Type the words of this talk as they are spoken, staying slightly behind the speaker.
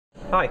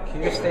Hi,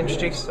 can you just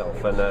introduce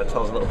yourself and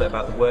tell us a little bit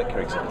about the work you're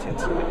exhibiting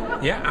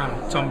tonight? Yeah,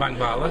 I'm Tom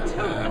Bangbala,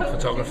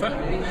 photographer,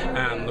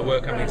 and the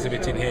work I'm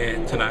exhibiting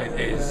here tonight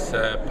is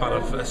part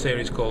of a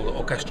series called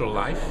Orchestral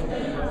Life,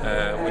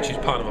 which is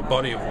part of a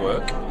body of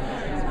work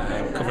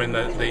covering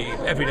the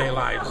everyday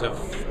lives of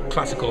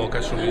classical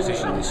orchestral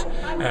musicians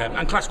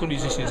and classical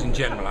musicians in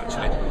general,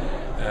 actually.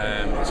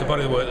 It's a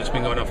body of work that's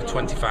been going on for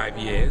 25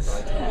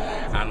 years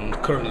and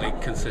currently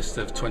consists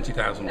of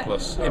 20,000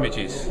 plus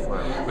images,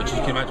 which you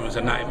can imagine was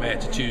a nightmare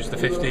to choose the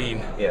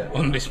 15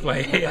 on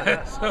display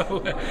here,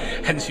 so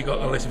hence you got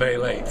the list very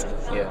late.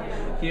 Yeah.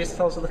 Can you just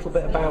tell us a little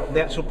bit about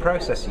the actual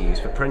process you use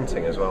for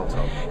printing as well,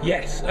 Tom?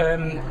 Yes.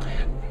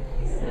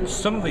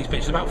 Some of these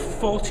pictures, about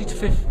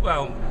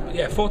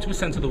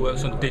 40% of the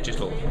work's on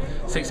digital,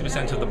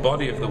 60% of the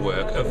body of the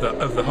work,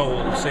 of the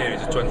whole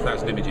series of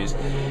 20,000 images,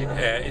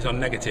 is on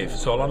negative.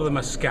 So a lot of them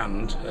are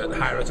scanned,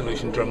 high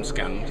resolution drum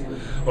scanned,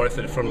 or if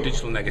they're from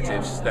digital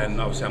negatives, then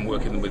obviously I'm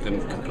working with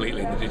them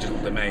completely in the digital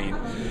domain.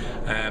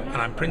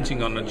 And I'm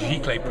printing on a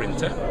G-clay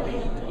printer,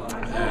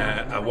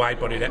 a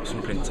wide-bodied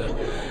Epson printer,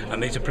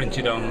 and these are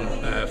printed on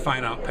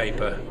fine art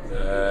paper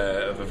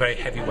of a very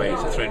heavy weight,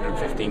 a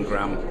 315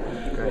 gram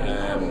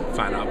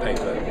fine art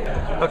paper.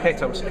 Okay,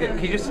 Tom, so can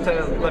you just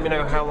let me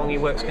know how long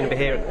your work's going to be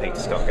here at the Peter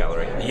Scott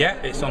Gallery? Yeah,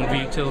 it's on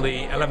view till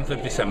the 11th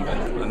of December,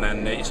 and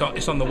then it's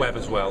on the web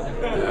as well.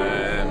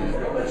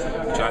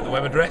 Would you like the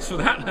web address for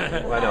that?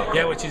 Why not?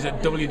 Yeah, which is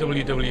at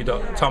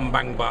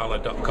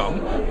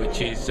www.tombangbala.com, which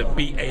is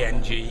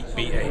Bangbala,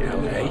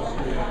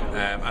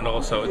 and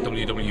also at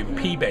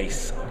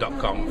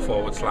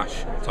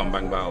www.pbase.com/Tom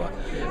Bangbala.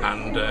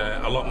 And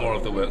a lot more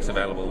of the work's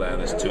available there.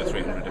 There's 200 or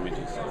 300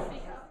 images.